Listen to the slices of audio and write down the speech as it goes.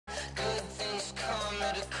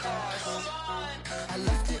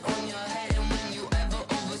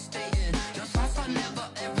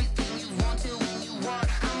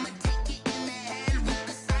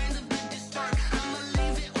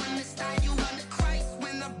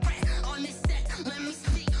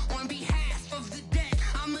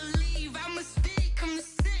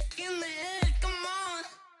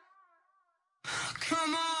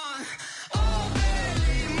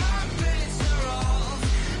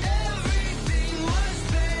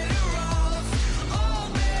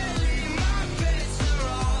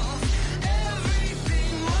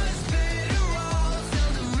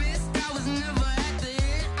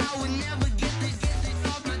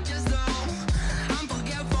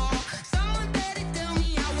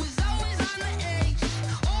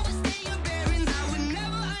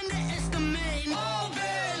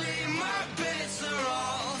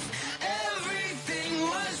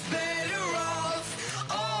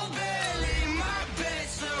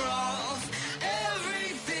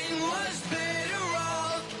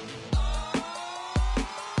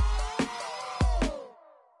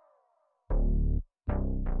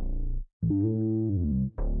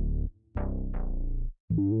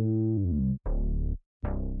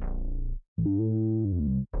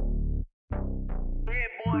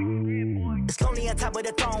Slowly on top of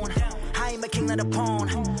the throne. I am a king, not a pawn.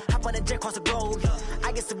 Hop on a jet across the globe.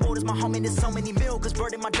 I guess the world is my home and there's so many mil. Cause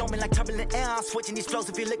bird in my dome and like turbulent air. I'm switching these flows.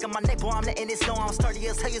 If you look at my neck, boy, I'm letting it snow. I'm sturdy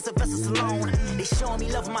as hell as a vessel alone. They showing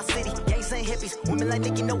me love in my city. Gangs ain't hippies. Women like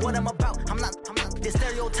Nick, you know what I'm about. I'm not the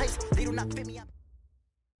stereotypes. They do not fit me.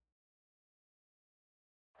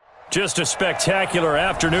 Just a spectacular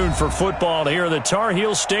afternoon for football here in the Tar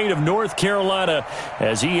Heel state of North Carolina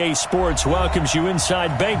as EA Sports welcomes you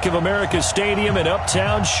inside Bank of America Stadium in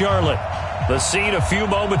Uptown Charlotte. The scene a few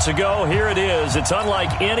moments ago, here it is. It's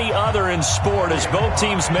unlike any other in sport as both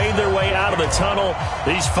teams made their way out of the tunnel.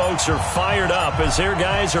 These folks are fired up as their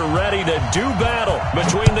guys are ready to do battle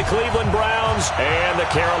between the Cleveland Browns and the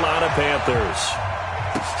Carolina Panthers.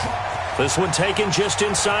 This one taken just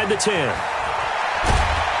inside the 10.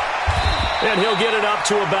 And he'll get it up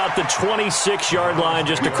to about the 26-yard line,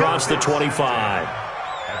 just across the 25.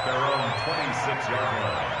 At their own 26-yard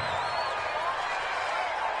line.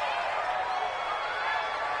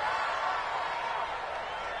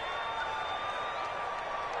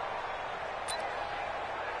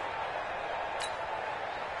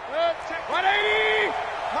 Check 180.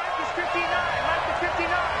 Mike is 59. Mike is 59.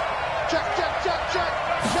 Check.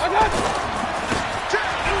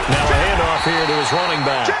 Now a handoff here to his running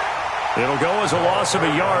back. It'll go as a loss of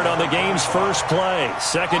a yard on the game's first play.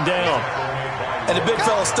 Second down. And the big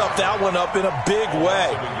fella stuffed that one up in a big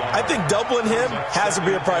way. I think doubling him has to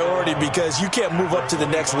be a priority because you can't move up to the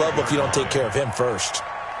next level if you don't take care of him first.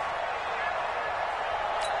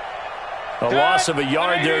 A loss of a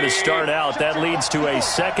yard there to start out. That leads to a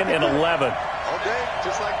 2nd and 11. Okay,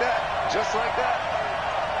 just like that. Just like that.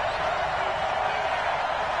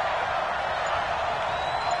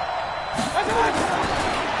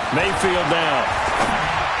 Mayfield down.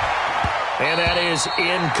 And that is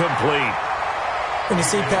incomplete. When you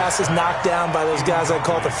see passes knocked down by those guys I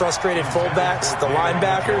call the frustrated fullbacks, the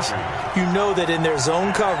linebackers, you know that in their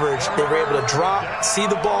zone coverage, they were able to drop, see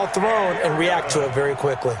the ball thrown, and react to it very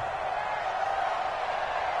quickly.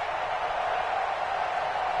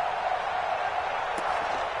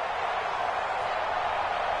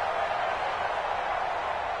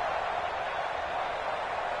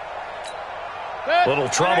 Little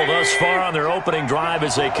trouble thus far on their opening drive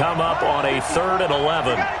as they come up on a 3rd and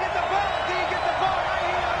 11.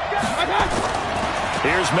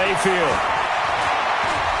 Here's Mayfield.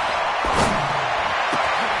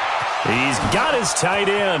 He's got his tight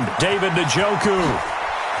end, David Njoku.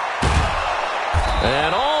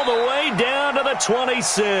 And all the way down to the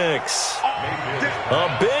 26.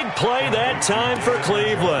 A big play that time for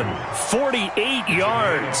Cleveland. 48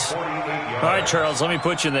 yards. All right, Charles, let me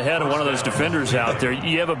put you in the head of one of those defenders out there.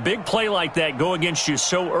 You have a big play like that go against you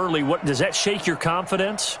so early. What does that shake your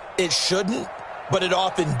confidence? It shouldn't, but it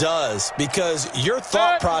often does because your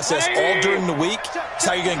thought process all during the week is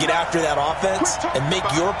how you're going to get after that offense and make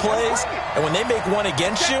your plays. And when they make one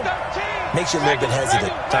against you, it makes you a little bit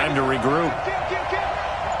hesitant. Time to regroup.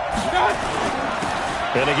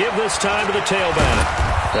 And to give this time to the tailback.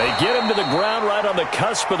 They get him to the ground right on the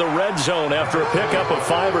cusp of the red zone after a pickup of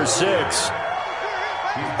 5 or 6.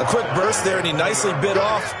 A quick burst there, and he nicely bit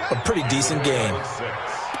off a pretty decent gain.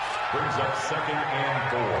 Brings up 2nd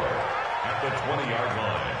and 4 at the 20-yard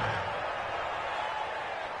line.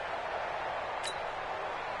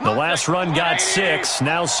 The last run got 6,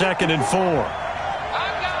 now 2nd and 4.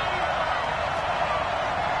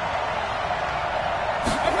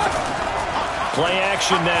 Play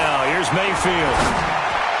action now. Here's Mayfield.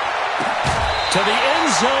 To the end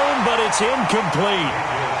zone, but it's incomplete.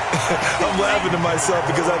 I'm laughing to myself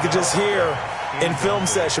because I could just hear in film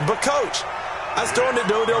session. But, Coach, I was throwing it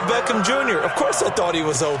to Odell Beckham Jr. Of course I thought he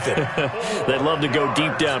was open. They'd love to go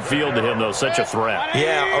deep downfield to him, though. Such a threat.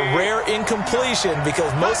 Yeah, a rare incompletion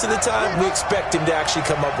because most of the time we expect him to actually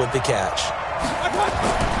come up with the catch.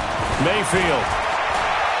 Mayfield.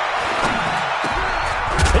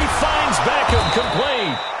 He finds Beckham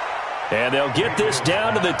complete. And they'll get this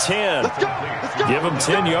down to the 10. Give them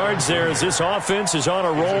 10 yards there as this offense is on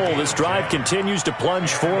a roll. This drive continues to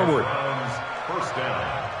plunge forward. First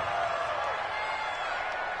down.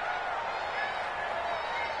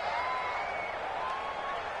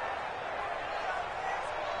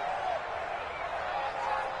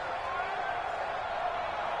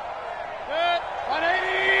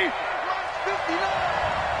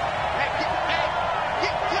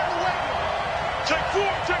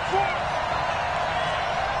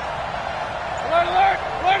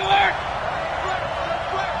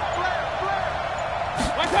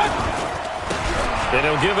 And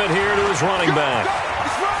he'll give it here to his running back.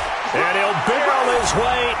 And he'll barrel his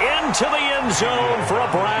way into the end zone for a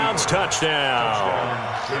Browns touchdown.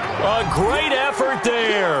 A great effort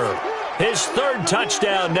there. His third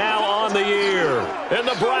touchdown now on the year. And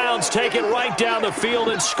the Browns take it right down the field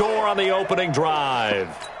and score on the opening drive.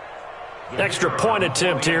 Extra point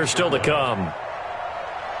attempt here still to come.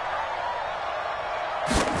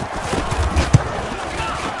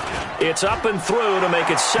 It's up and through to make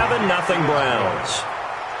it 7-0 Browns.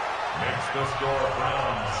 Makes the score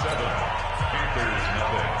Browns 7, Panthers 0.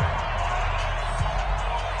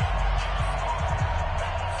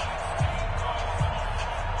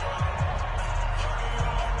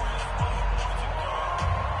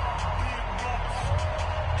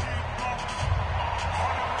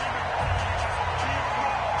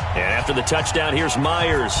 And after the touchdown, here's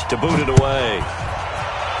Myers to boot it away.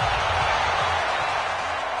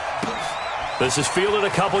 This is fielded a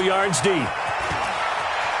couple yards deep. And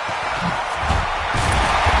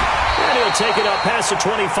he'll take it up past the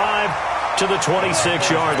 25 to the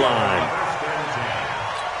 26-yard line.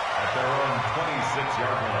 At their own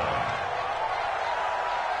 26-yard line.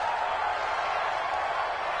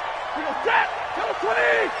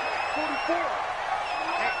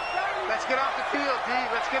 Let's get off the field, D.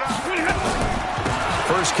 Let's get off the field.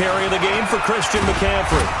 First carry of the game for Christian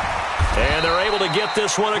McCaffrey. And they're able to get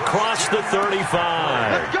this one across the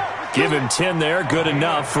 35. Give him 10 there, good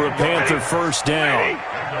enough for a Panther first down.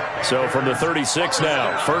 So from the 36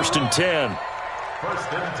 now, 1st and 10.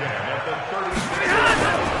 1st and 10 at the 36.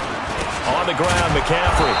 On the ground,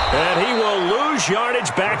 McCaffrey. And he will lose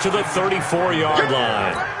yardage back to the 34-yard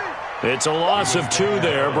line. It's a loss of 2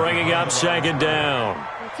 there, bringing up 2nd down. A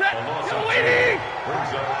loss of 2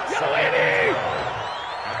 brings up 2nd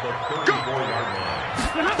at the 34-yard line.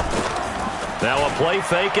 Now a play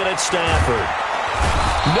fake and it's Stafford.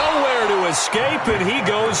 Nowhere to escape, and he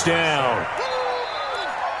goes down.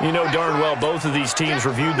 You know darn well both of these teams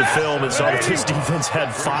reviewed the film and saw that this defense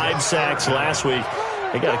had 5 sacks last week.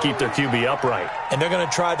 They got to keep their QB upright. And they're going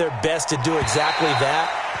to try their best to do exactly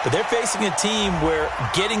that. But they're facing a team where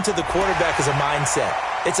getting to the quarterback is a mindset.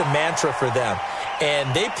 It's a mantra for them.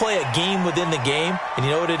 And they play a game within the game. And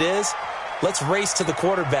you know what it is? Let's race to the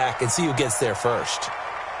quarterback and see who gets there first.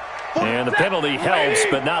 And the penalty helps,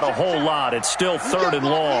 but not a whole lot. It's still 3rd and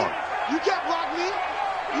long. You can't block me.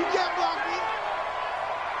 You can't block me.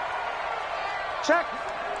 Check.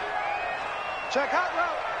 Check hot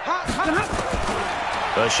route. Hot.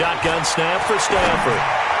 A shotgun snap for Stafford.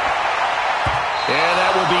 And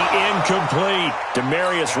that will be incomplete.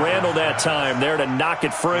 Demarius Randall that time there to knock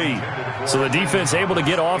it free. So the defense able to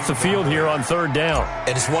get off the field here on 3rd down.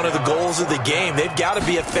 And it's one of the goals of the game. They've got to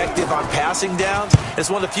be effective on passing downs. It's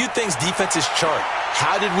one of the few things defenses chart.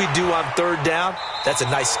 How did we do on 3rd down? That's a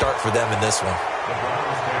nice start for them in this one.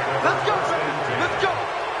 Let's go. Let's go.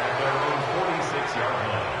 At their own 46-yard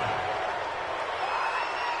line.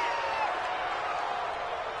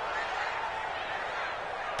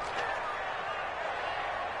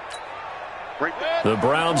 The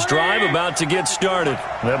Browns drive about to get started.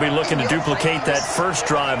 They'll be looking to duplicate that first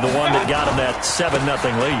drive, the one that got them that 7-0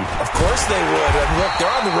 lead. Of course they would. I mean, look,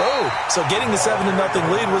 they're on the road. So getting the 7-0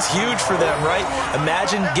 lead was huge for them, right?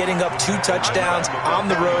 Imagine getting up 2 touchdowns on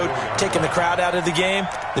the road, taking the crowd out of the game.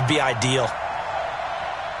 That'd be ideal.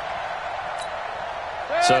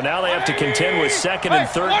 So now they have to contend with 2nd and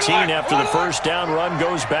 13 after the first down run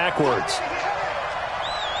goes backwards.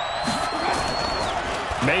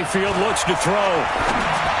 Mayfield looks to throw.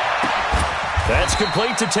 That's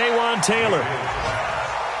complete to Taywan Taylor.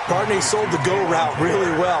 Barney sold the go route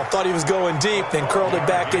really well. Thought he was going deep, then curled it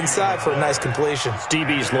back inside for a nice completion.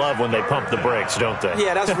 DBs love when they pump the brakes, don't they?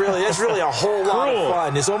 Yeah, that's really a whole lot of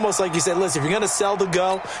fun. It's almost like you said, listen, if you're going to sell the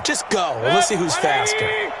go, just go. And let's see who's faster.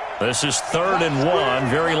 This is 3rd and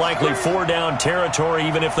 1. Very likely 4-down territory,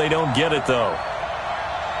 even if they don't get it, though.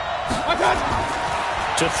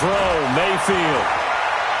 To throw, Mayfield.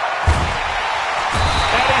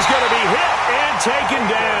 He's going to be hit and taken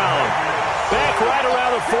down. Back right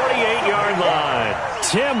around the 48-yard line.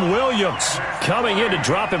 Tim Williams coming in to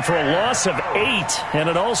drop him for a loss of 8, and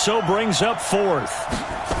it also brings up 4th.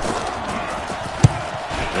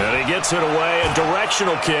 And he gets it away, a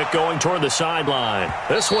directional kick going toward the sideline.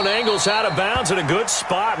 This one angles out of bounds at a good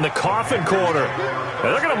spot in the coffin corner. And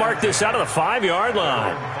they're going to mark this out of the 5-yard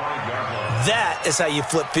line. That is how you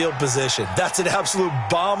flip field position. That's an absolute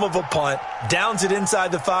bomb of a punt. Downs it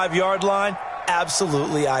inside the 5-yard line.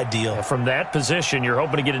 Absolutely ideal. From that position, you're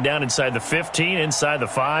hoping to get it down inside the 15, inside the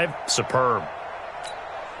 5. Superb.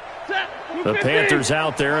 Set. The Panthers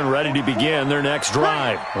out there and ready to begin their next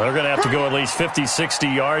drive. They're going to have to go at least 50, 60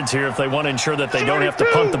 yards here if they want to ensure that they don't have to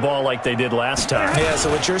punt the ball like they did last time. Yeah, so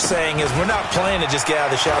what you're saying is we're not playing to just get out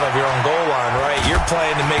of the shadow of your own goal line, right? You're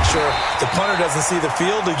playing to make sure the punter doesn't see the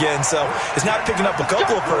field again. So it's not picking up a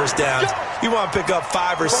couple of first downs. You want to pick up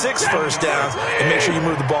 5 or 6 first downs and make sure you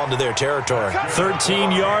move the ball into their territory. 13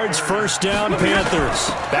 yards, first down, Panthers.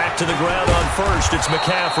 Back to the ground on first. It's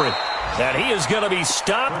McCaffrey. And he is going to be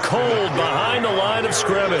stopped cold behind the line of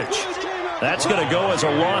scrimmage. That's going to go as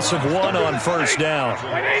a loss of 1 on first down.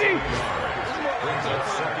 Brings up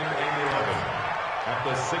second and 11 at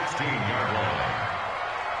the 16-yard line.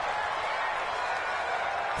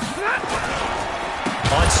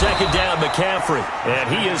 On second down, McCaffrey. And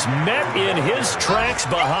he is met in his tracks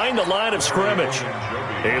behind the line of scrimmage.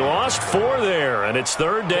 He lost 4 there, and it's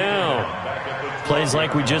third down. Plays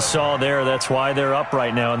like we just saw there, that's why they're up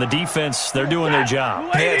right now. And the defense, they're doing their job.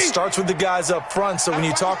 Yeah, it starts with the guys up front. So when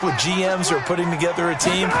you talk with GMs who are putting together a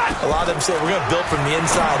team, a lot of them say we're going to build from the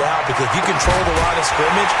inside out, because if you control the line of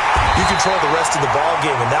scrimmage, you control the rest of the ball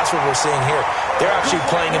game, and that's what we're seeing here. They're actually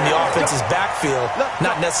playing in the offense's backfield,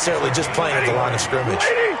 not necessarily just playing at the line of scrimmage.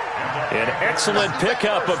 An excellent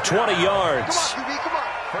pickup of 20 yards.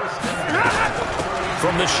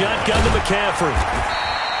 From the shotgun to McCaffrey.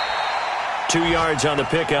 2 yards on the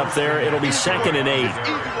pickup there. It'll be second and 8.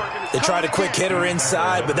 They tried a quick hitter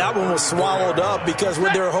inside, but that one was swallowed up because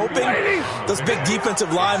what they're hoping, those big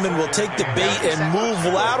defensive linemen will take the bait and move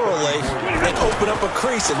laterally and open up a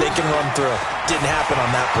crease that they can run through. Didn't happen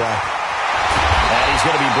on that play. And he's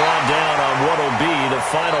going to be brought down on what will be the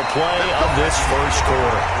final play of this first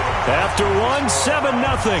quarter. After 1, 7-0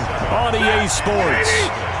 on EA Sports.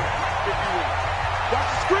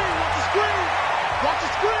 Watch the screen, watch the screen, watch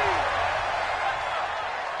the screen.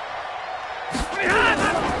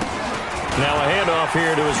 Now a handoff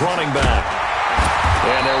here to his running back.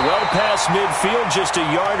 And they're well past midfield, just a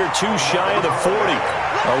yard or 2 shy of the 40.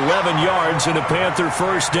 11 yards and a Panther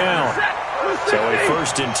first down. So a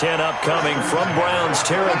 1st and 10 upcoming from Browns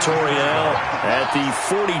territory now at the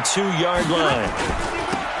 42-yard line.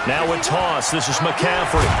 Now a toss. This is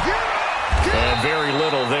McCaffrey. And very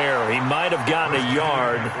little there. He might have gotten a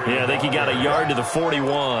yard. Yeah, I think he got a yard to the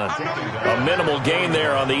 41. A minimal gain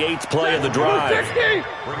there on the 8th play of the drive.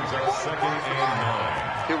 Brings up second and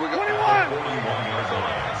 9. Here we go. 41-yard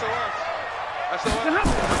line. That's the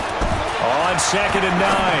On second and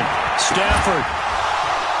 9, Stafford.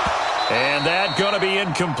 And that going to be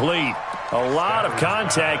incomplete. A lot of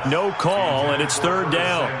contact, no call, and it's third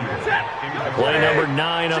down. Play number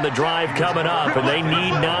 9 on the drive coming up, and they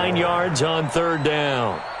need 9 yards on third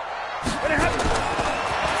down.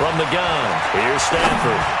 From the gun, here's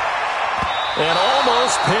Stafford. And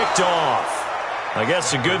almost picked off. I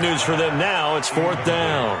guess the good news for them now, it's fourth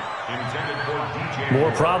down.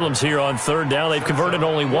 More problems here on third down. They've converted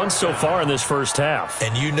only once so far in this first half.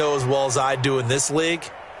 And you know as well as I do in this league,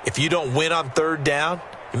 if you don't win on third down,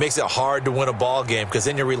 it makes it hard to win a ball game, because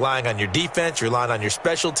then you're relying on your defense, you're relying on your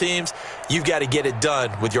special teams. You've got to get it done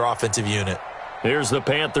with your offensive unit. Here's the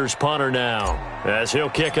Panthers punter now, as he'll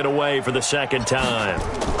kick it away for the second time.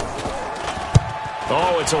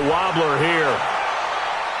 Oh, it's a wobbler here.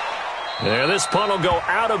 Yeah, this punt will go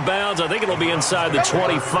out of bounds. I think it'll be inside the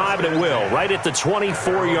 25, and it will. Right at the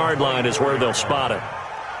 24-yard line is where they'll spot it.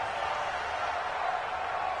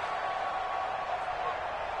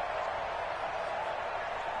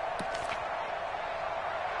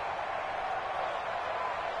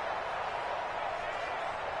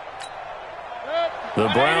 The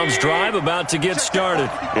Browns drive about to get started,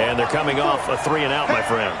 and they're coming off a 3-and-out, my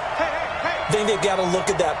friend. I think they've got to look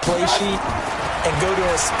at that play sheet and go to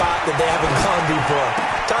a spot that they haven't gone before.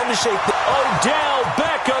 Time to shake the... Odell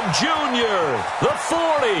Beckham Jr., the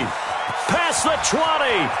 40, past the 20,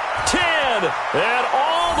 10, and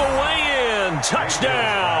all the way in.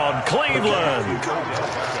 Touchdown, Cleveland.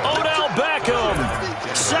 Odell Beckham,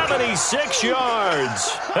 76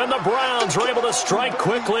 yards, and the Browns are able to strike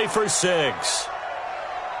quickly for 6.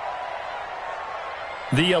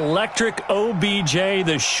 The electric OBJ,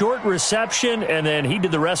 the short reception, and then he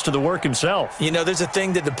did the rest of the work himself. You know, there's a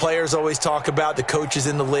thing that the players always talk about, the coaches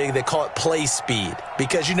in the league, they call it play speed.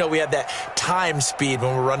 Because, you know, we have that time speed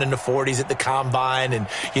when we're running the 40s at the combine and,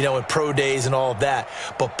 you know, in pro days and all of that.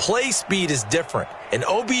 But play speed is different. And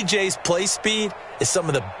OBJ's play speed is some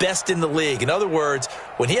of the best in the league. In other words,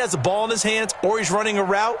 when he has the ball in his hands or he's running a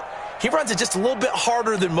route, he runs it just a little bit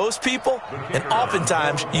harder than most people, and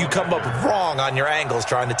oftentimes you come up wrong on your angles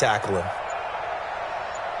trying to tackle him.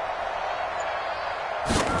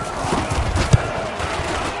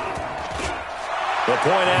 The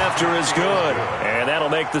point after is good, and that'll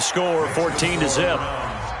make the score 14-0. 14.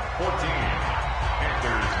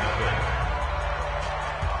 Panthers nothing.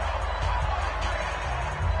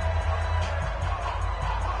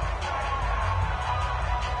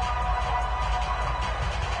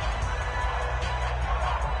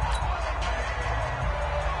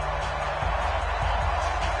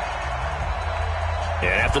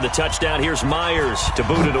 And after the touchdown, here's Myers to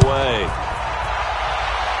boot it away.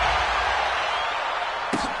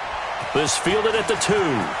 This fielded at the 2.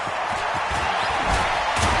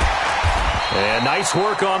 And nice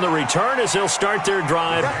work on the return as they'll start their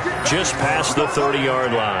drive just past the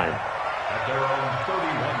 30-yard line. At their own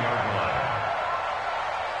 31-yard line.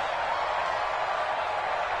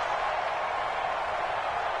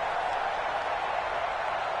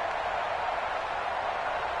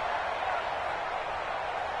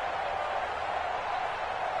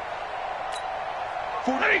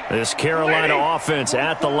 This Carolina offense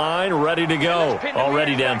at the line, ready to go.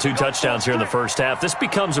 Already down 2 touchdowns here in the first half. This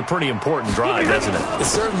becomes a pretty important drive, doesn't it? It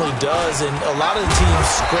certainly does, and a lot of the teams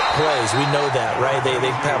script plays. We know that, right? They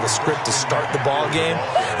have a script to start the ball game,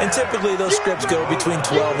 and typically those scripts go between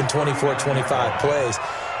 12 and 24, 25 plays.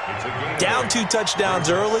 Down 2 touchdowns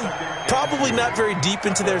early, probably not very deep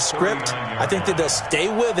into their script. I think that they'll stay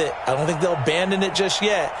with it. I don't think they'll abandon it just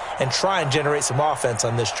yet and try and generate some offense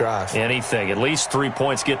on this drive. Anything. At least 3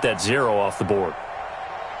 points, get that 0 off the board.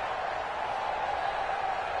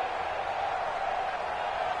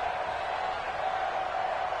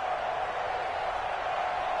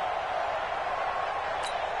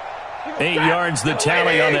 Eight yards the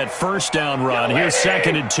tally on that first down run. Here's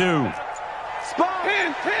 2nd and 2.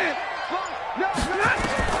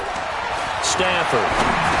 Stafford.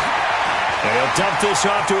 And he'll dump this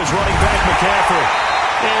off to his running back, McCaffrey.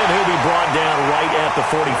 And he'll be brought down right at the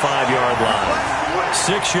 45-yard line.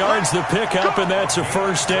 6 yards the pickup, and that's a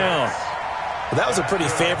first down. Well, that was a pretty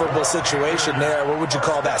favorable situation there. What would you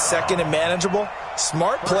call that? 2nd and manageable?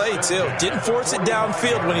 Smart play, too. Didn't force it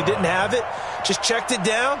downfield when he didn't have it. Just checked it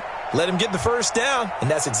down, let him get the first down,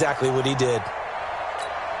 and that's exactly what he did.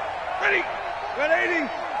 Ready. 180.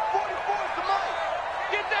 44's the money.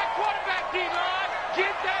 Get that quarterback, D-line.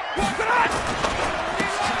 Get that quarterback.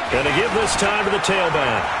 Going to give this time to the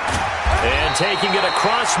tailback. And taking it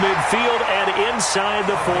across midfield and inside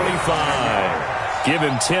the 45. Give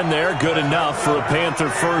him 10 there. Good enough for a Panther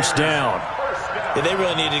first down. Yeah, they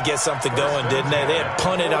really needed to get something going, didn't they? They had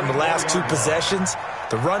punted on the last 2 possessions.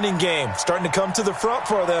 The running game starting to come to the front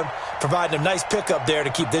for them, providing a nice pickup there to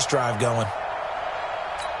keep this drive going.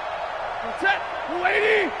 Check.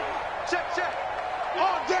 280. Check.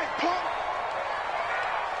 All day, pump.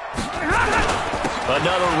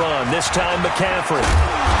 Another run, this time McCaffrey.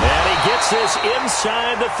 And he gets this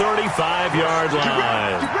inside the 35-yard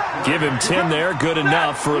line. Give him 10 there, good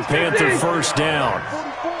enough for a Panther first down.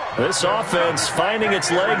 This offense finding its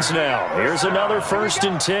legs now. Here's another 1st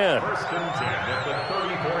and 10. 1st and 10 at the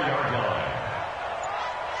 34-yard line.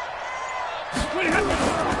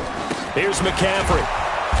 Here's McCaffrey.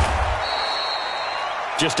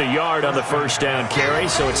 Just a yard on the first down carry,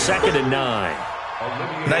 so it's 2nd and 9.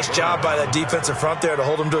 Nice job by that defensive front there to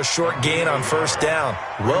hold him to a short gain on first down.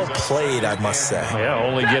 Well played, I must say. Yeah,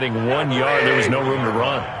 only getting 1 yard. There was no room to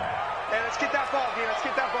run. Hey, let's get that ball, D. Let's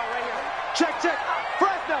get that ball right here. Check.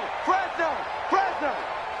 Fresno.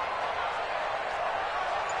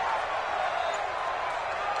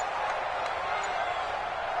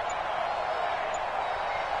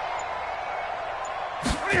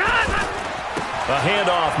 A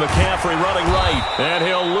handoff, McCaffrey running right, and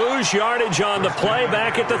he'll lose yardage on the play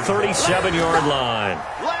back at the 37-yard line.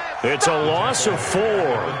 It's a loss of 4,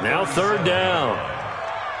 now 3rd down.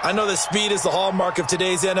 I know that speed is the hallmark of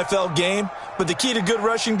today's NFL game, but the key to good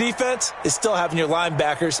rushing defense is still having your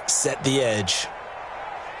linebackers set the edge.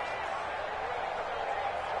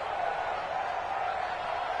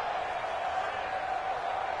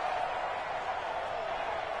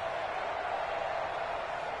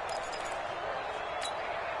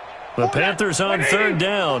 The Panthers on 3rd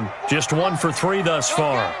down. Just 1 for 3 thus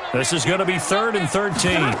far. This is going to be 3rd and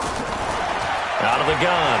 13. Out of the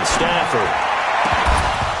gun, Stafford.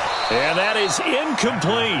 And that is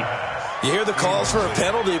incomplete. You hear the calls for a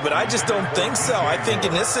penalty, but I just don't think so. I think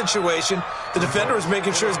in this situation, the defender was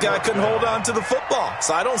making sure his guy couldn't hold on to the football.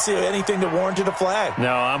 So I don't see anything that warranted a flag.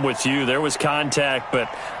 No, I'm with you. There was contact, but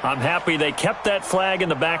I'm happy they kept that flag in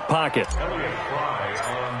the back pocket.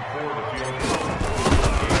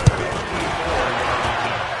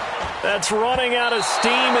 That's running out of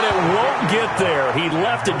steam, and it won't get there. He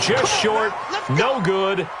left it just short, no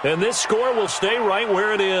good, and this score will stay right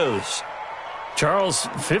where it is. Charles,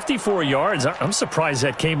 54 yards. I'm surprised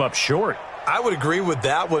that came up short. I would agree with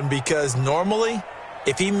that one because normally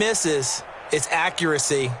if he misses, it's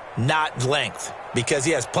accuracy, not length, because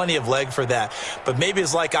he has plenty of leg for that. But maybe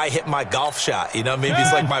it's like I hit my golf shot. You know, maybe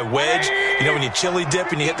it's like my wedge. You know, when you chili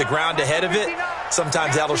dip and you hit the ground ahead of it,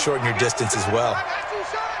 sometimes that'll shorten your distance as well.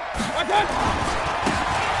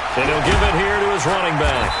 And he'll give it here to his running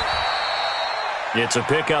back. It's a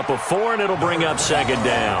pickup of 4, and it'll bring up second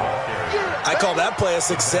down. I call that play a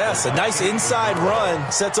success. A nice inside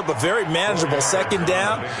run sets up a very manageable second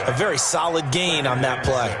down, a very solid gain on that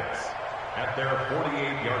play. At their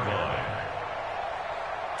 48-yard line.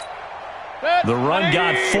 The run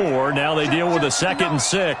got 4. Now they deal with a 2nd and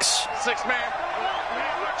 6. 6-man.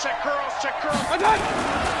 Check curls, check curls.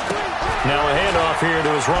 Now a handoff here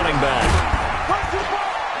to his running back.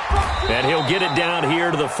 And he'll get it down here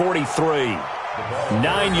to the 43.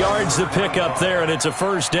 9 yards to pick up there, and it's a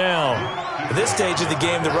first down. At this stage of the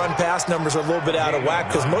game, the run-pass numbers are a little bit out of whack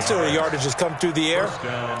because most of their yardage has come through the air.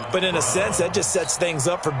 But in a sense, that just sets things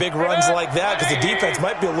up for big runs like that because the defense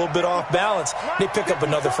might be a little bit off balance. They pick up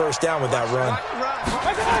another first down with that run.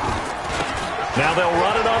 Now they'll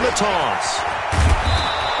run it on the toss.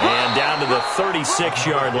 And down to the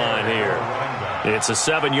 36-yard line here. It's a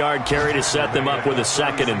 7-yard carry to set them up with a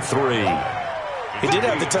 2nd and 3. He did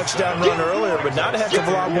have the touchdown run earlier, but not a heck of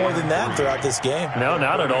a lot more than that throughout this game. No,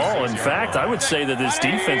 not at all. In fact, I would say that this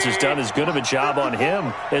defense has done as good of a job on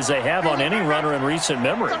him as they have on any runner in recent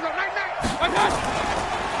memory.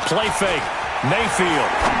 Play fake.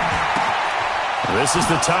 Mayfield. This is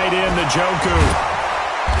the tight end, Njoku.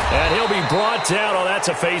 And he'll be brought down. Oh, that's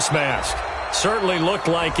a face mask. Certainly looked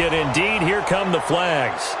like it. Indeed, here come the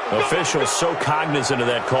flags. Officials so cognizant of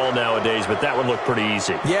that call nowadays, but that one looked pretty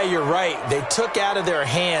easy. Yeah, you're right. They took out of their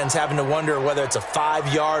hands having to wonder whether it's a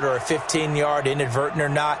 5-yard or a 15-yard inadvertent or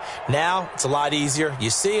not. Now, it's a lot easier. You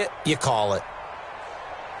see it, you call it.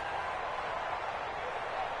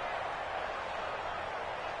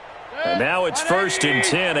 And now it's 1st and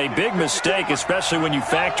 10. A big mistake, especially when you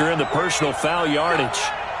factor in the personal foul yardage.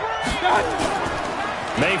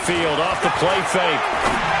 Mayfield off the play fake.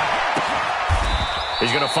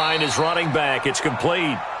 He's going to find his running back. It's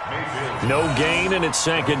complete. No gain, and it's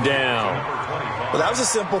 2nd down. Well, that was a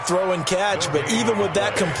simple throw and catch, but even with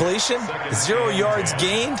that completion, 0 yards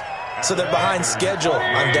gained, so they're behind schedule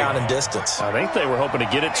on down and distance. I think they were hoping to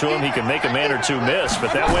get it to him. He could make a man or two miss,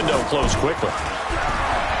 but that window closed quickly.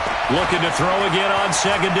 Looking to throw again on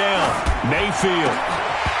 2nd down. Mayfield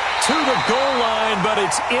to the goal line, but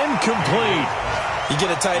it's incomplete. You get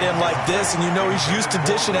a tight end like this, and you know he's used to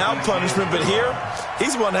dishing out punishment, but here,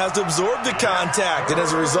 he's one that has to absorb the contact, and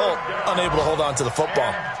as a result, unable to hold on to the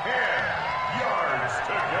football. 10 yards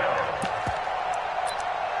to go.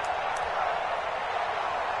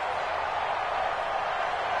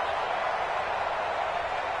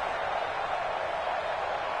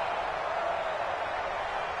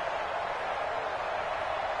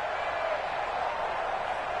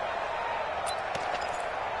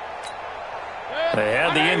 They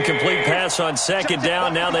had the incomplete pass on 2nd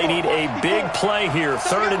down. Now they need a big play here.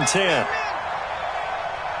 3rd and 10.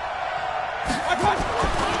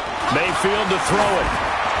 Mayfield to throw it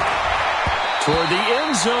toward the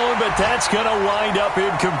end zone, but that's going to wind up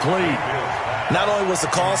incomplete. Not only was the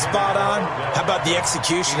call spot on, how about the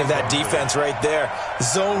execution of that defense right there? The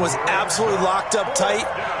zone was absolutely locked up tight.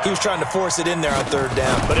 He was trying to force it in there on 3rd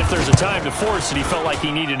down. But if there's a time to force it, he felt like he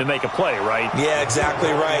needed to make a play, right? Yeah,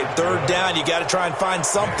 exactly right. 3rd down, you got to try and find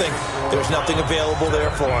something. There's nothing available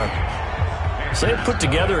there for him. So they put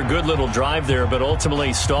together a good little drive there, but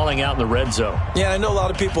ultimately stalling out in the red zone. Yeah, I know a lot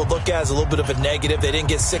of people look at it as a little bit of a negative. They didn't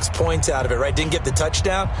get 6 points out of it, right? Didn't get the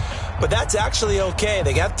touchdown. But that's actually okay.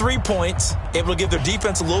 They got 3 points, able to give their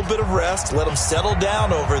defense a little bit of rest, let them settle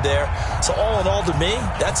down over there. So all in all, to me,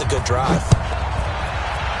 that's a good drive.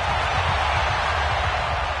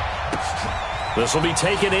 This will be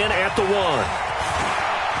taken in at the 1.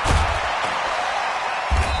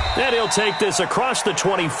 And he'll take this across the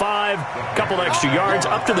 25, couple extra yards,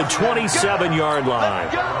 up to the 27-yard line.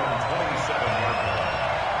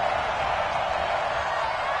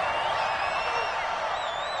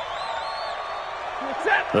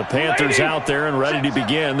 The Panthers out there and ready to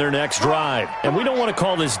begin their next drive. And we don't want to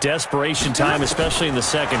call this desperation time, especially in the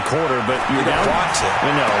 2nd quarter, but you're down. Watch it.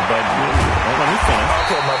 I know, but let me finish.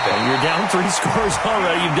 Okay, my bad. You're down 3 scores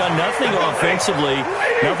already. You've done nothing offensively,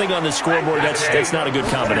 nothing on the scoreboard. That's not a good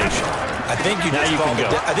combination. I think you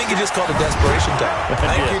just called it desperation time.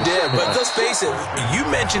 I think you did. But let's face it, you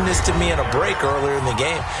mentioned this to me in a break earlier in the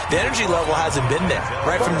game. The energy level hasn't been there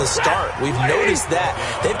right from the start. We've noticed that.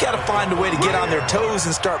 They've got to find a way to get on their toes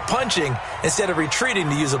and start punching instead of retreating,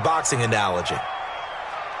 to use a boxing analogy.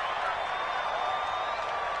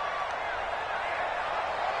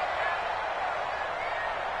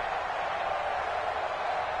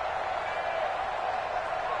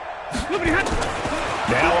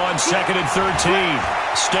 Now on 2nd and 13.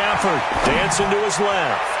 Stafford dancing to his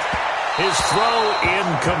left. His throw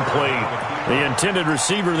incomplete. The intended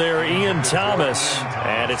receiver there, Ian Thomas,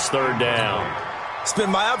 and it's 3rd down. It's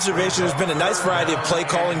been my observation there's been a nice variety of play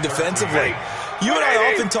calling defensively. You and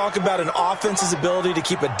I often talk about an offense's ability to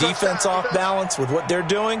keep a defense off balance with what they're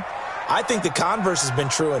doing. I think the converse has been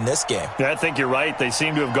true in this game. Yeah, I think you're right. They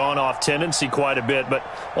seem to have gone off tendency quite a bit, but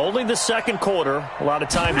only the second quarter, a lot of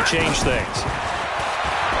time to change things.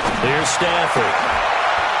 Here's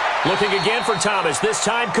Stafford. Looking again for Thomas, this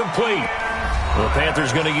time complete. The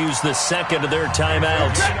Panthers going to use the second of their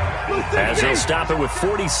timeouts as they'll stop it with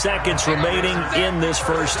 40 seconds remaining in this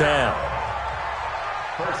first half.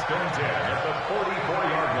 1st and 10 at the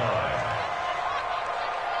 44-yard line.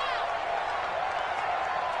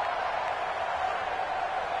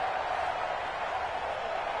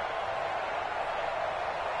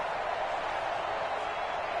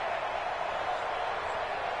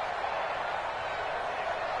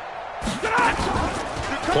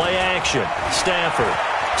 Play action. Stafford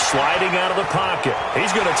sliding out of the pocket.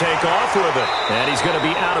 He's going to take off with it. And he's going to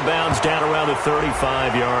be out of bounds down around the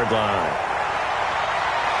 35-yard line.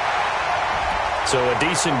 So a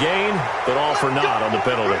decent gain, but all for naught on the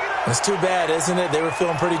penalty. It's too bad, isn't it? They were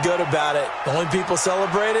feeling pretty good about it. The only people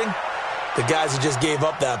celebrating, the guys who just gave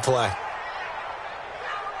up that play.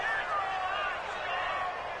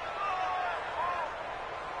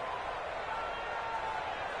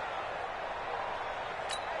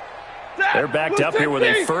 They're backed up here with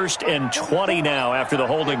a 1st and 20 now after the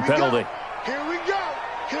holding penalty. Here we go.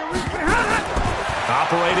 Here we go.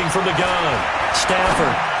 Operating from the gun.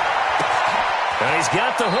 Stafford. And he's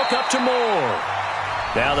got the hook up to Moore.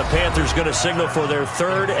 Now the Panthers going to signal for their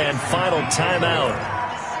 3rd and final timeout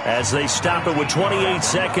as they stop it with 28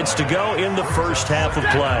 seconds to go in the first half of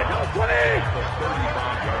play.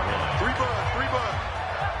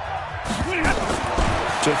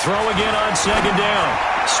 To throw again on 2nd down.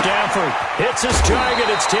 Stafford hits his target.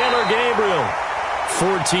 It's Taylor Gabriel.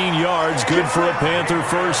 14 yards, good for a Panther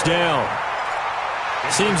 1st down.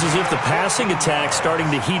 Seems as if the passing attack's starting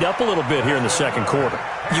to heat up a little bit here in the second quarter.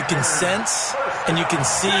 You can sense and you can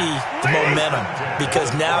see the momentum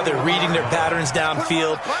because now they're reading their patterns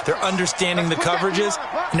downfield, they're understanding the coverages,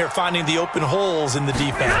 and they're finding the open holes in the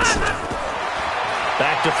defense.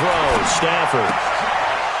 Back to throw, Stafford.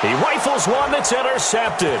 He rifles one that's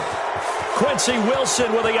intercepted. Quincy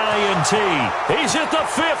Wilson with the INT. He's at the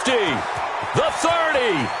 50, the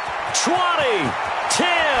 30, 20, 10,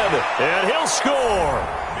 and he'll score.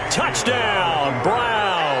 Touchdown,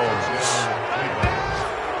 Browns.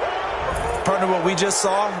 Partner, what we just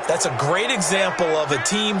saw, that's a great example of a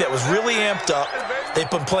team that was really amped up. They've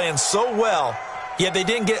been playing so well, yet they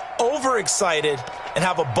didn't get overexcited and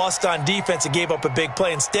have a bust on defense and gave up a big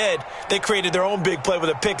play. Instead, they created their own big play with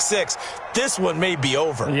a pick six. This one may be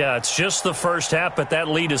over. Yeah, it's just the first half, but that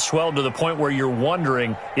lead has swelled to the point where you're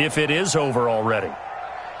wondering if it is over already.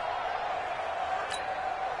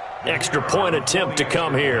 Extra point attempt to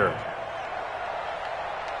come here.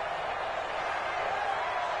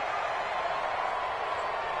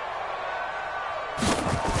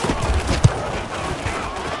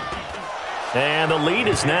 And the lead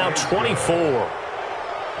is now 24.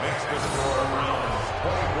 Next to score, Browns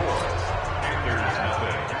 24, Panthers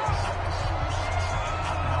nothing.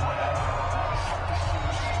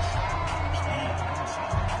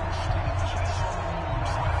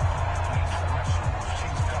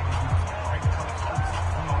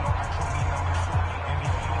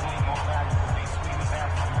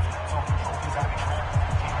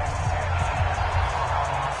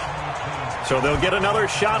 So they'll get another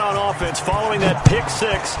shot on offense following that pick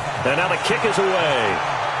six. And now the kick is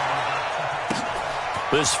away.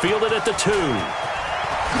 This fielded at the 2.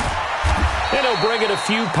 And he'll bring it a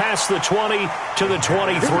few past the 20 to the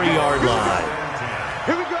 23-yard line.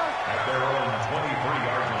 Here we go. At their own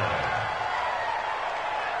 23-yard line.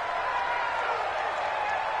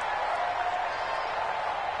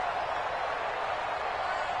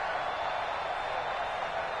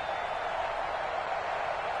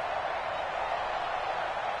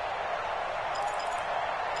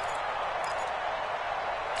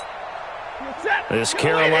 This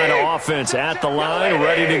Carolina offense at the line,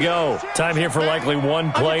 ready to go. Time here for likely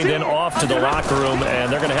one play, then off to the locker room,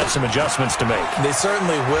 and they're going to have some adjustments to make. They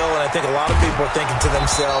certainly will, and I think a lot of people are thinking to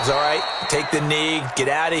themselves, all right, take the knee, get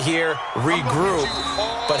out of here, regroup.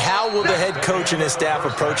 But how will the head coach and his staff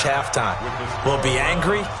approach halftime? Will it be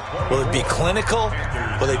angry? Will it be clinical?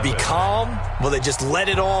 Will they be calm? Will they just let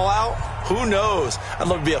it all out? Who knows? I'd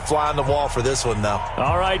love to be a fly on the wall for this one, though.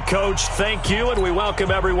 All right, Coach, thank you, and we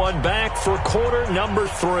welcome everyone back for quarter number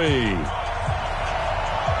 3.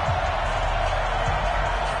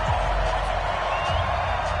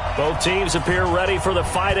 Both teams appear ready for the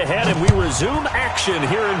fight ahead, and we resume action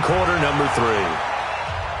here in quarter number 3.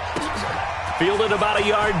 Fielded about a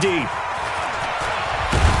yard deep.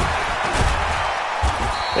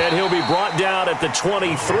 And he'll be brought down at the 23,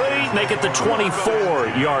 make it the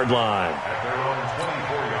 24-yard line.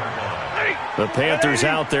 The Panthers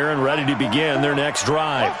out there and ready to begin their next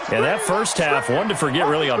drive. And that first half, one to forget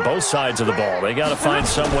really on both sides of the ball. They got to find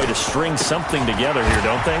some way to string something together here,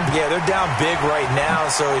 don't they? Yeah, they're down big right now.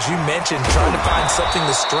 So as you mentioned, trying to find something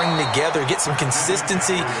to string together, get some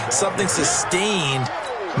consistency, something sustained,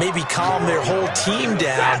 maybe calm their whole team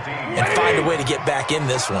down and find a way to get back in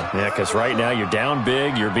this one. Yeah, because right now you're down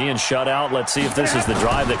big, you're being shut out. Let's see if this is the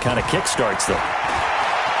drive that kind of kickstarts them.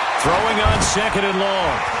 Throwing on second and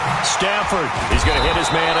long. Stafford, he's going to hit his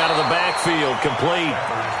man out of the backfield, complete.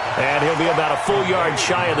 And he'll be about a full yard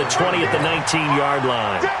shy of the 20 at the 19-yard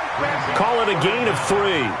line. Call it a gain of 3.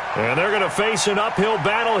 And they're going to face an uphill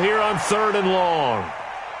battle here on third and long.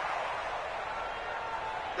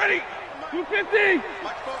 Ready? 250.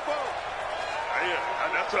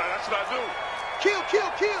 That's what I do. Kill.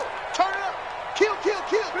 Turn it up. Kill.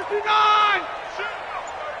 59.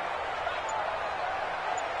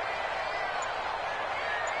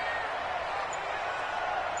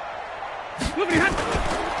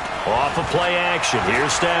 Off of play action.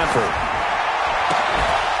 Here's Stafford.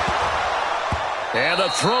 And the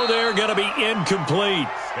throw there going to be incomplete.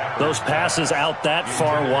 Those passes out that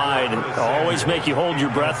far wide always make you hold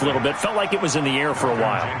your breath a little bit. Felt like it was in the air for a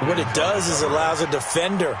while. What it does is allows a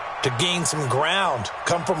defender to gain some ground,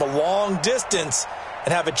 come from a long distance,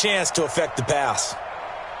 and have a chance to affect the pass.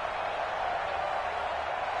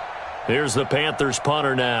 Here's the Panthers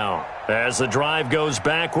punter now as the drive goes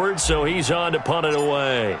backwards, so he's on to punt it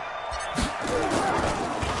away.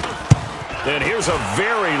 And here's a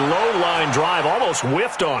very low line drive, almost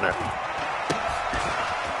whiffed on it.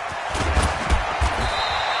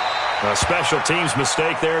 A special teams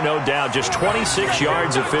mistake there, no doubt. Just 26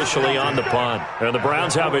 yards officially on the punt. And the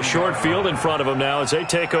Browns have a short field in front of them now as they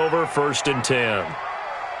take over 1st and 10.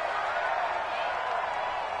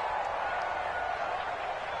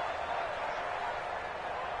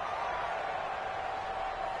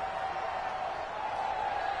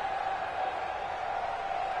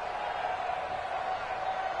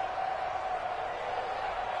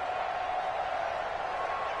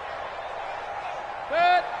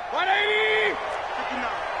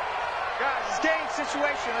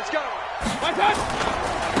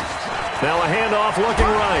 Now a handoff looking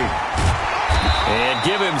right. And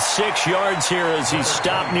give him 6 yards here as he's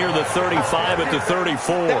stopped near the 35 at the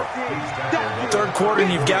 34. Third quarter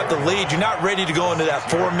and you've got the lead. You're not ready to go into that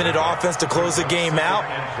 4-minute offense to close the game out,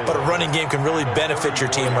 but a running game can really benefit your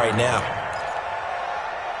team right now.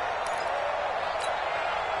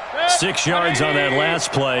 6 yards on that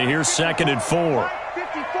last play. Here's 2nd and 4.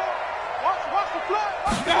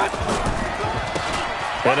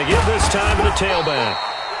 And again this time to the tailback.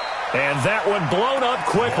 And that one blown up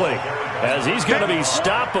quickly as he's going to be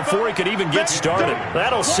stopped before he could even get started.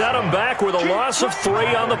 That'll set him back with a loss of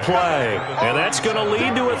 3 on the play. And that's going to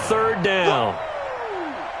lead to a 3rd down.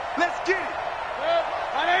 Let's get it.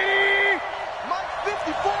 180. Mike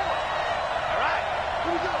 54. All right.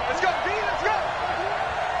 Here we go. Let's go, B. Let's go.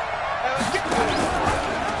 Let's get it.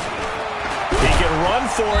 He can run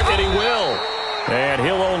for it, and he will. And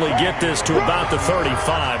he'll only get this to about the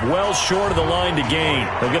 35, well short of the line to gain.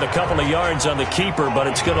 He'll get a couple of yards on the keeper, but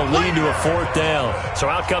it's going to lead to a 4th down. So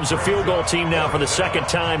out comes the field goal team now for the 2nd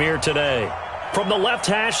time here today. From the left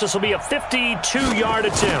hash, this will be a 52-yard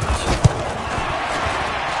attempt.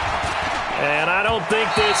 And I don't think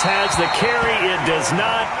this has the carry. It does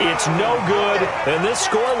not. It's no good. And this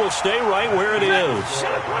score will stay right where it is.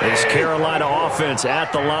 This Carolina offense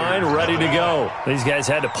at the line, ready to go. These guys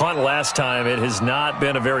had to punt last time. It has not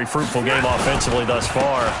been a very fruitful game offensively thus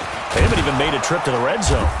far. They haven't even made a trip to the red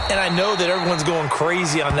zone. And I know that everyone's going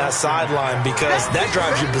crazy on that sideline because that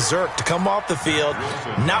drives you berserk to come off the field,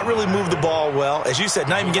 not really move the ball well. As you said,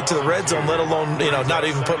 not even get to the red zone, let alone, not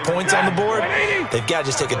even put points on the board. They've got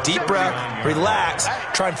to just take a deep breath, relax,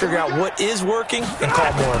 try and figure out what is working, and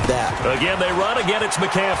call more of that. Again, they run. Again, it's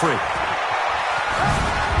McCaffrey.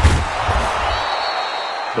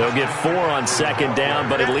 They'll get 4 on second down,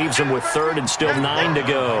 but it leaves them with third and still 9 to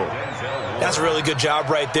go. That's a really good job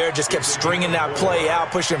right there. Just kept stringing that play out,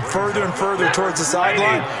 pushing him further and further towards the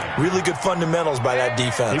sideline. Really good fundamentals by that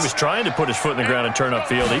defense. He was trying to put his foot in the ground and turn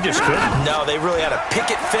upfield. He just couldn't. No, they really had a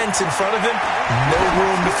picket fence in front of him. No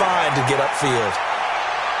room to find to get upfield.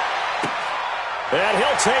 And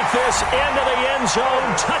he'll take this into the end zone.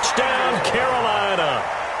 Touchdown, Carolina.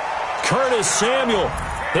 Curtis Samuel,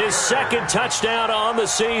 his second touchdown on the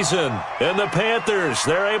season. And the Panthers,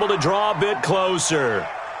 they're able to draw a bit closer.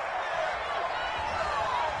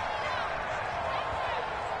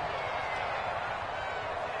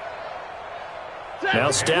 Now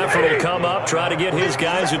Stafford will come up, try to get his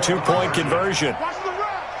guys a 2-point conversion. Watch the run.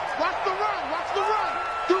 Watch the run. Watch the run.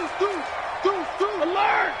 Deuce, deuce, deuce, deuce.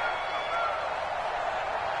 Alert.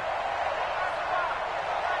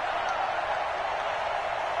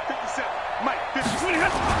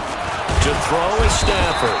 To throw is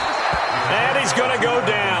Stafford. And he's going to go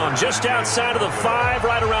down just outside of the 5,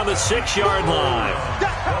 right around the 6-yard line.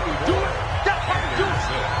 That's how you do it. That's how you do it.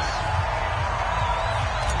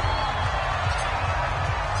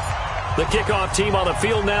 The kickoff team on the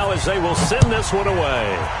field now as they will send this one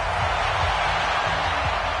away.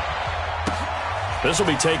 This will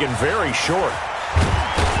be taken very short.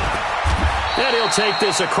 And he'll take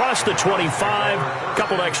this across the 25, a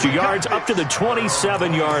couple extra yards, up to the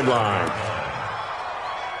 27-yard line.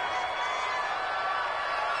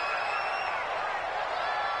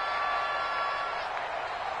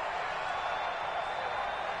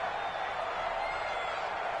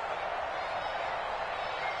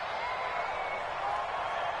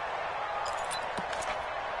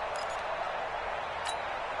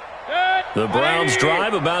 The Browns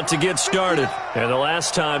drive about to get started. And the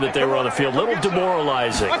last time that they were on the field, a little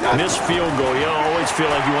demoralizing. Missed field goal. You always feel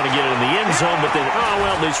like you want to get it in the end zone, but then, oh,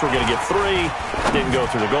 well, at least we're going to get 3. Didn't go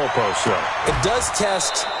through the goalpost, though. It does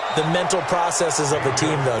test the mental processes of a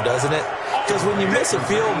team, though, doesn't it? Because when you miss a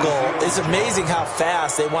field goal, it's amazing how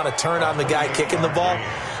fast they want to turn on the guy kicking the ball.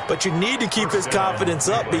 But you need to keep his confidence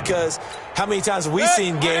up, because how many times have we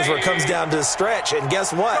seen games where it comes down to the stretch? And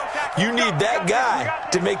guess what? You need that guy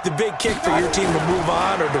to make the big kick for your team to move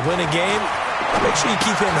on or to win a game. Make sure you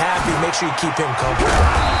keep him happy. Make sure you keep him comfortable.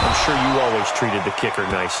 I'm sure you always treated the kicker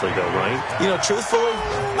nicely, though, right? You know, truthfully,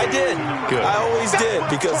 I did. Good. I always did,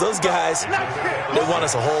 because those guys, they won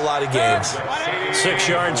us a whole lot of games. 6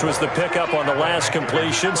 yards was the pickup on the last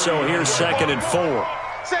completion, so here's 2nd and 4.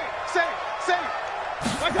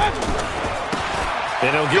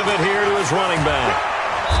 And he'll give it here to his running back.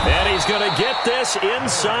 And he's going to get this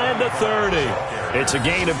inside the 30. It's a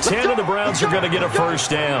gain of 10, and the Browns are going to get a first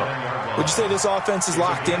down. Would you say this offense is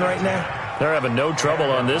locked in right now? They're having no trouble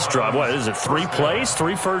on this drive. What is it, 3 plays,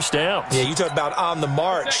 3 first downs? Yeah, you talk about on the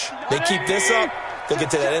march. They keep this up, they'll get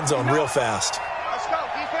to that end zone real fast. Let's go,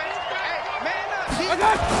 defense. Hey, man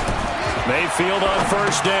up. Mayfield on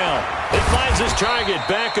first down. It finds his target,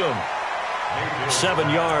 Beckham. 7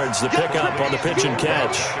 yards, the pickup on the pitch and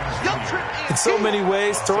catch. In so many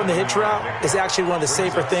ways, throwing the hitch route is actually one of the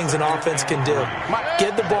safer things an offense can do.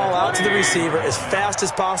 Get the ball out to the receiver as fast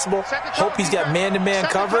as possible, hope he's got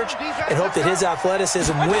man-to-man coverage, and hope that his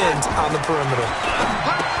athleticism wins on the perimeter.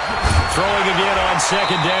 Throwing again on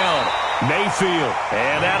 2nd down. Mayfield,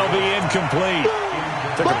 and that'll be incomplete.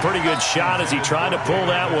 Took a pretty good shot as he tried to pull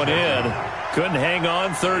that one in. Couldn't hang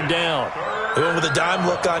on, 3rd down. They went with a dime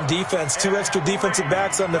look on defense. 2 extra defensive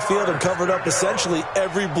backs on the field and covered up essentially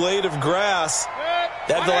every blade of grass.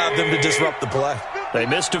 That allowed them to disrupt the play. They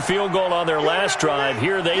missed a field goal on their last drive.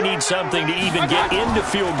 Here they need something to even get into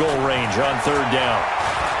field goal range on 3rd down.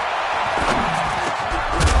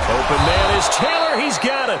 Open man is Taylor. He's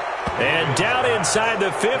got it. And down inside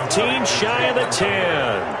the 15, shy of the 10.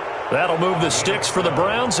 That'll move the sticks for the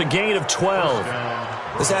Browns, a gain of 12.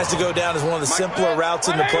 This has to go down as one of the simpler routes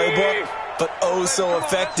in the playbook, but oh so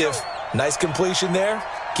effective. Nice completion there.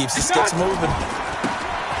 Keeps the sticks moving.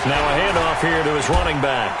 Now a handoff here to his running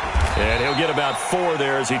back. And he'll get about 4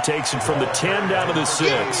 there as he takes it from the 10 down to the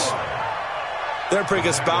 6. They're in a pretty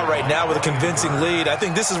good spot right now with a convincing lead. I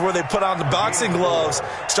think this is where they put on the boxing gloves,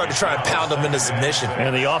 start to try and pound them into submission.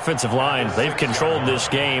 And the offensive line, they've controlled this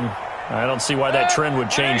game. I don't see why that trend would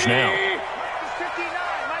change now.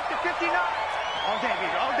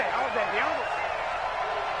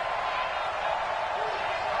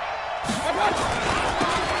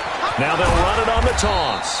 Now they'll run it on the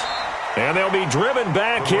toss. And they'll be driven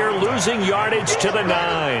back here, losing yardage to the 9.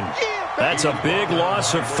 That's a big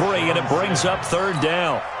loss of 3, and it brings up 3rd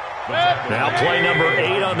down. Now play number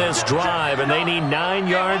 8 on this drive, and they need 9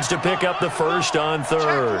 yards to pick up the first on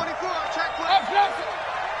third.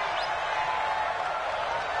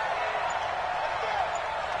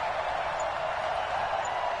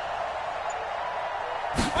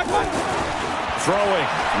 Throwing,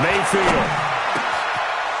 Mayfield.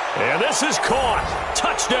 And this is caught.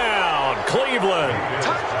 Touchdown, Cleveland.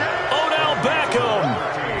 Odell Beckham,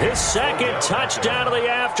 his second touchdown of the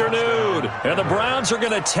afternoon. And the Browns are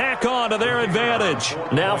going to tack on to their advantage.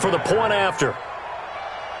 Now for the point after.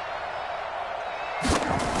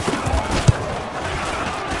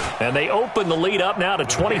 And they open the lead up now to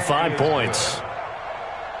 25 points.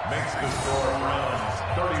 Makes the score Browns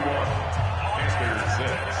 31, Panthers 6.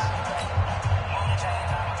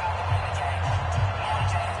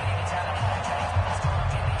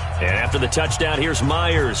 And after the touchdown, here's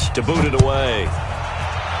Myers to boot it away.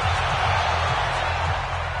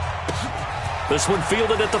 This one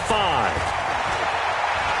fielded at the 5.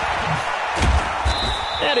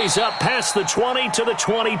 And he's up past the 20 to the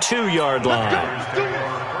 22-yard line. First and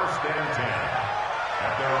 10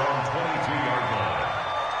 at their own 22-yard line.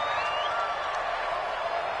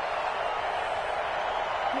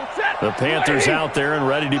 The Panthers out there and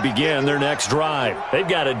ready to begin their next drive. They've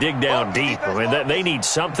got to dig down deep. I mean, they need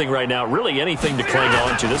something right now, really anything to cling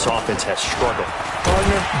on to. This offense has struggled.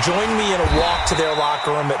 Partner, join me in a walk to their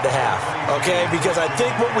locker room at the half, okay? Because I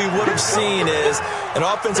think what we would have seen is an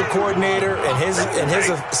offensive coordinator and his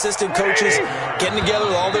assistant coaches getting together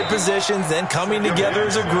with all their positions, then coming together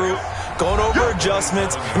as a group, going over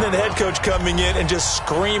adjustments, and then the head coach coming in and just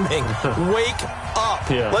screaming, "Wake up.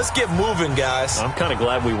 Yeah. Let's get moving, guys." I'm kind of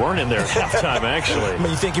glad we weren't in there at halftime, actually.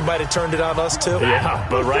 You think you might have turned it on us, too? Yeah,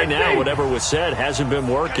 but right now, whatever was said hasn't been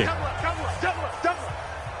working.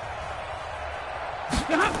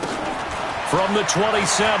 From the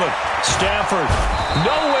 27, Stafford,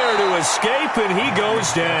 nowhere to escape, and he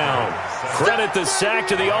goes down. Credit the sack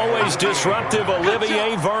to the always disruptive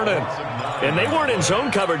Olivier Vernon. And they weren't in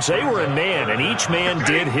zone coverage, they were in man, and each man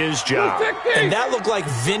did his job. And that looked like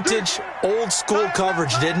vintage, old-school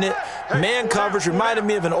coverage, didn't it? Man coverage reminded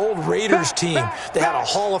me of an old Raiders team. They had a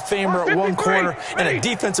Hall of Famer at one corner and a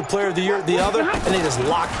Defensive Player of the Year at the other, and they just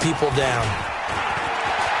locked people down.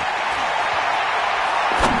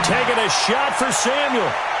 Taking a shot for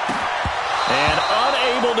Samuel. And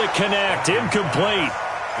unable to connect. Incomplete.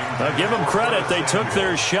 Now give them credit. They took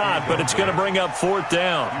their shot, but it's going to bring up 4th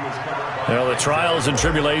down. Well, the trials and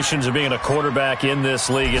tribulations of being a quarterback in this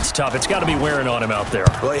league, it's tough. It's got to be wearing on him out there.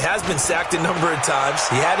 Well, he has been sacked a number of times.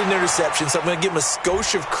 He had an interception, so I'm going to give him a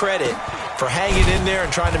skosh of credit for hanging in there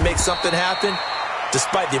and trying to make something happen,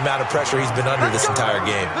 despite the amount of pressure he's been under this entire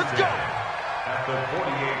game. Let's go. At the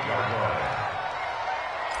 48-yard line.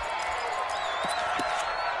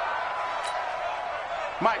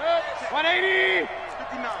 Mike. 180.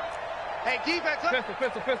 59. Hey, defense.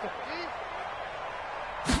 Pistol.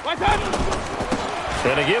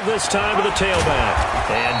 And to give this time to the tailback.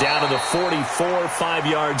 And down to the 44, 5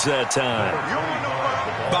 yards that time.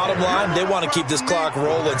 Bottom line, they want to keep this clock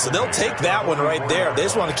rolling, so they'll take that one right there. They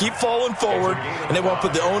just want to keep falling forward, and they want to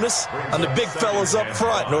put the onus on the big fellas up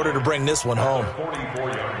front in order to bring this one home.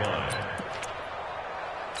 44-yard line.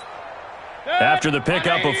 After the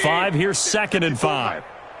pickup of 5, here's 2nd and 5.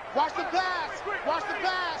 Watch the pass. Watch the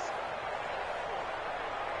pass.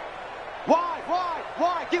 Wide.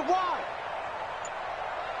 Get wide.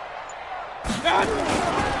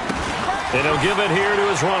 And he'll give it here to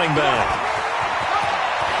his running back.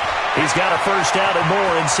 He's got a first down and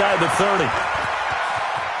more inside the 30.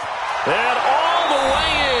 And all the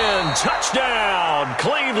way in. Touchdown,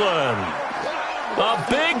 Cleveland. A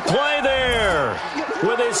big play there.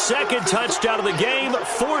 With his 2nd touchdown of the game,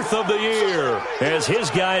 4th of the year. As his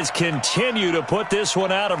guys continue to put this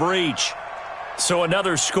one out of reach. So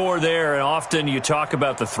another score there, and often you talk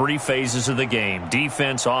about the 3 phases of the game.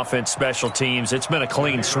 Defense, offense, special teams. It's been a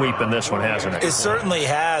clean sweep in this one, hasn't it? It certainly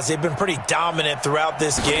has. They've been pretty dominant throughout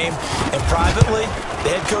this game. And privately, the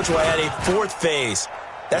head coach will add a 4th phase.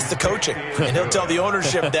 That's the coaching. And he'll tell the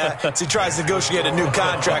ownership that as he tries to negotiate a new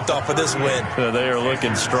contract off of this win. They are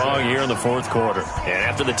looking strong here in the 4th quarter. And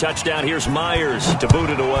after the touchdown, here's Myers to boot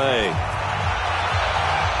it away.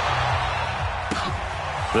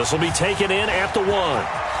 This will be taken in at the 1.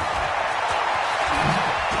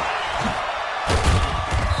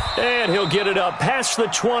 And he'll get it up past the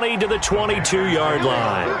 20 to the 22-yard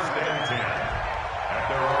line. First and 10 at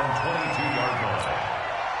their own 22-yard line.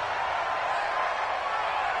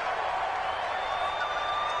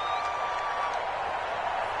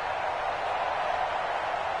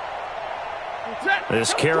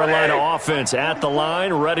 This Carolina offense at the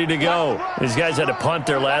line, ready to go. These guys had to punt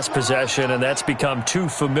their last possession, and that's become too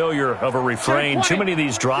familiar of a refrain. Too many of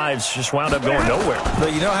these drives just wound up going nowhere.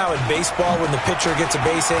 But you know how in baseball, when the pitcher gets a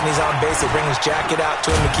base hit and he's on base, they bring his jacket out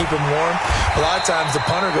to him to keep him warm? A lot of times the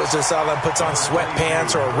punter goes to the sideline, puts on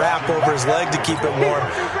sweatpants or a wrap over his leg to keep it warm.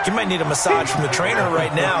 He might need a massage from the trainer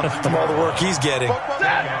right now from all the work he's getting.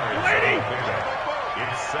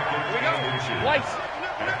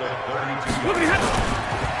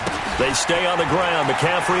 They stay on the ground.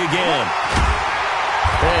 McCaffrey again.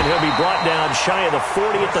 And he'll be brought down shy of the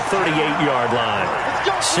 40 at the 38-yard line.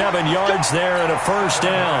 7 yards there and a first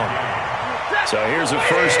down. So here's a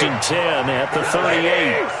 1st and 10 at the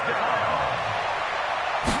 38.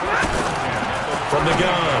 From the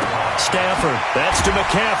gun, Stafford. That's to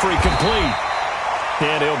McCaffrey, complete.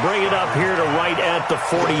 And he'll bring it up here to right at the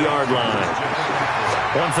 40-yard line.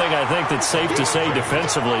 One thing I think that's safe to say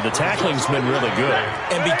defensively, the tackling's been really good.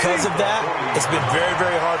 And because of that, it's been very,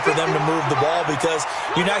 very hard for them to move the ball because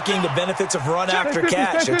you're not getting the benefits of run after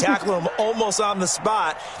catch. You tackle them almost on the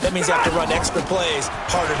spot. That means you have to run extra plays,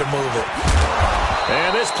 harder to move it.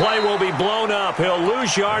 And this play will be blown up. He'll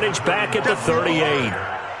lose yardage back at the 38.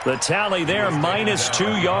 The tally there,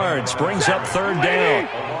 -2 yards, brings up 3rd down.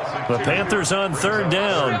 The Panthers on 3rd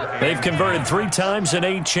down. They've converted 3 times in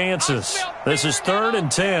 8 chances. This is 3rd and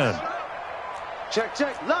 10. Check,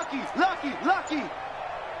 check. Lucky, lucky, lucky.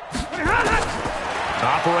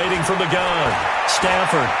 Operating from the gun,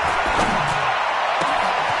 Stafford.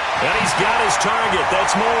 And he's got his target.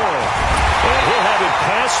 That's Moore. And he'll have it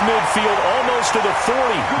past midfield almost to the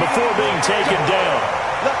 40 before being taken down.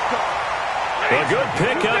 A good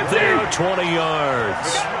pickup there, 20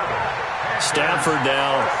 yards. Stafford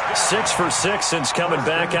now 6 for 6 since coming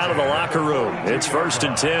back out of the locker room. It's 1st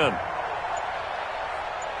and 10.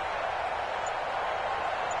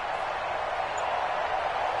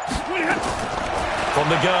 From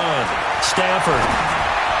the gun, Stafford.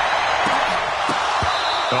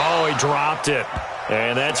 Oh, he dropped it.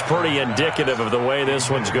 And that's pretty indicative of the way this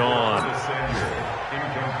one's gone.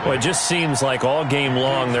 Well, it just seems like all game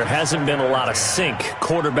long there hasn't been a lot of sync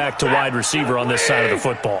quarterback to wide receiver on this side of the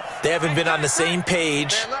football. They haven't been on the same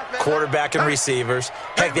page, quarterback and receivers.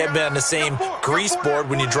 Heck, they haven't been on the same grease board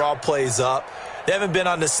when you draw plays up. They haven't been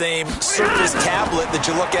on the same Surface tablet that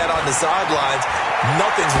you look at on the sidelines.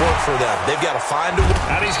 Nothing's worked for them. They've got to find a way.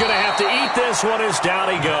 And he's going to have to eat this one as down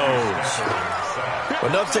he goes. Well,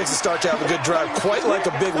 enough takes a start to have a good drive. Quite like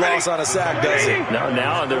a big loss on a sack, does it?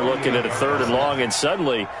 Now they're looking at a 3rd and long, and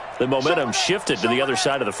suddenly the momentum shifted to the other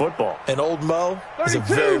side of the football. And old Mo is a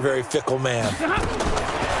very, very fickle man.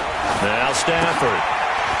 Now Stafford.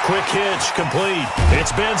 Quick hitch, complete.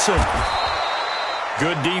 It's Benson.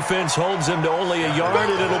 Good defense holds him to only a yard,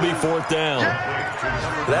 and it'll be 4th down.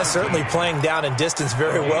 That's certainly playing down in distance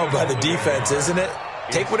very well by the defense, isn't it?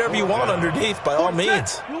 Take whatever you want underneath, by all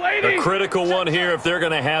means. A critical one here if they're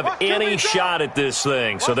going to have any shot at this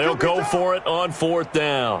thing. So they'll go for it on 4th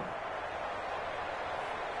down.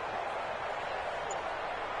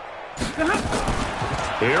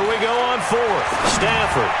 Here we go on 4th.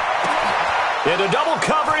 Stafford. Into double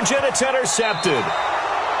coverage, and it's intercepted.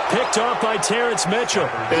 Picked off by Terrence Mitchell.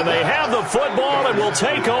 And they have the football and will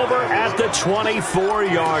take over at the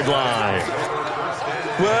 24-yard line.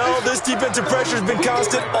 Well, this defensive pressure has been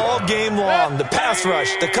constant all game long. The pass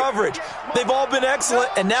rush, the coverage, they've all been excellent,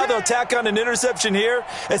 and now they'll tack on an interception here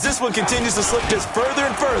as this one continues to slip just further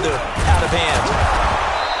and further out of hand.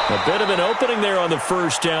 A bit of an opening there on the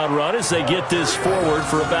 1st down run as they get this forward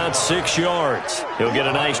for about 6 yards. He'll get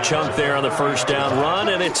a nice chunk there on the 1st down run,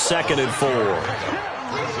 and it's 2nd and 4.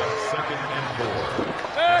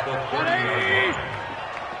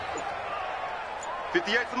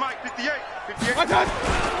 58 to Mike, 58. 58.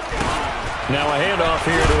 Now a handoff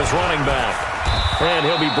here to his running back. And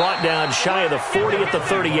he'll be brought down shy of the 40 at the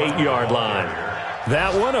 38-yard line.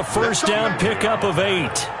 That one, a 1st down pickup of 8.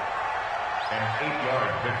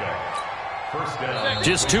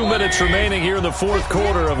 Just 2 minutes remaining here in the 4th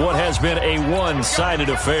quarter of what has been a one-sided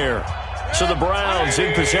affair. So the Browns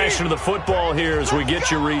in possession of the football here as we get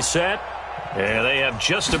you reset. And they have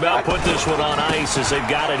just about put this one on ice as they've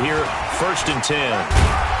got it here, 1st and 10.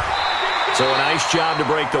 So a nice job to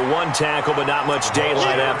break the 1 tackle, but not much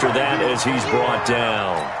daylight after that as he's brought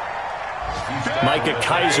down. Micah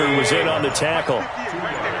Kaiser was in on the tackle.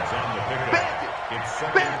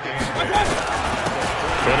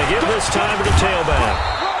 Gonna give this time to the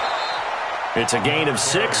tailback. It's a gain of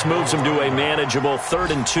 6, moves him to a manageable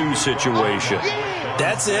 3rd and 2 situation.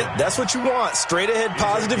 That's it. That's what you want. Straight ahead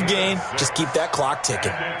positive gain. Just keep that clock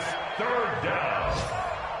ticking. 3rd down.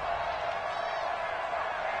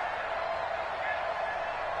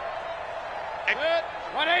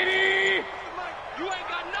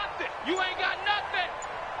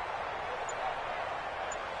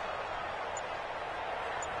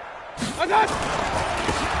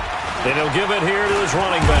 And he'll give it here to his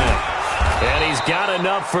running back. And he's got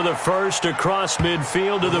enough for the first across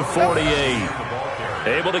midfield to the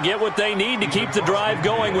 48. Able to get what they need to keep the drive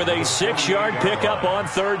going with a 6-yard pickup on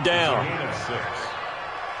third down.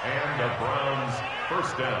 And the Browns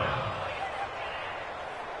first down.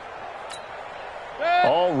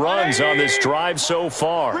 All runs on this drive so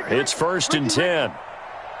far. It's 1st and 10.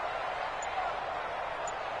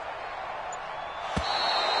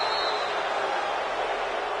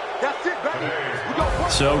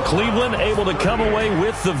 So Cleveland able to come away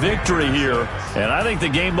with the victory here. And I think the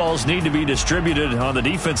game balls need to be distributed on the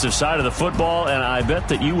defensive side of the football, and I bet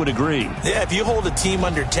that you would agree. Yeah, if you hold a team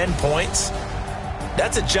under 10 points,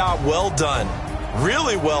 that's a job well done.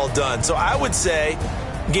 Really well done. So I would say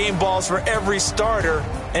game balls for every starter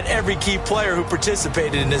and every key player who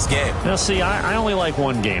participated in this game. Now, see, I only like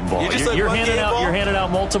one game ball. You're handing out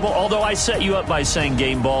multiple, although I set you up by saying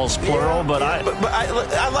game balls, plural. But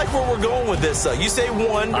I like where we're going with this, though. You say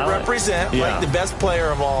one to represent, like the best player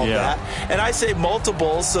of all of that. And I say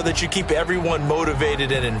multiples so that you keep everyone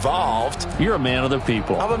motivated and involved. You're a man of the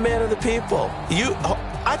people. I'm a man of the people.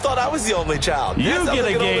 I thought I was the only child. You get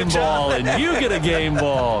a game ball, and you get a game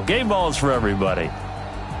ball. Game balls for everybody.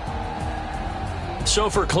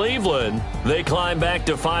 So for Cleveland, they climb back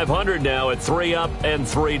to 500 now at 3 up and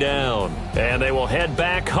 3 down. And they will head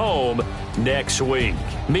back home next week.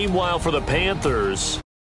 Meanwhile, for the Panthers,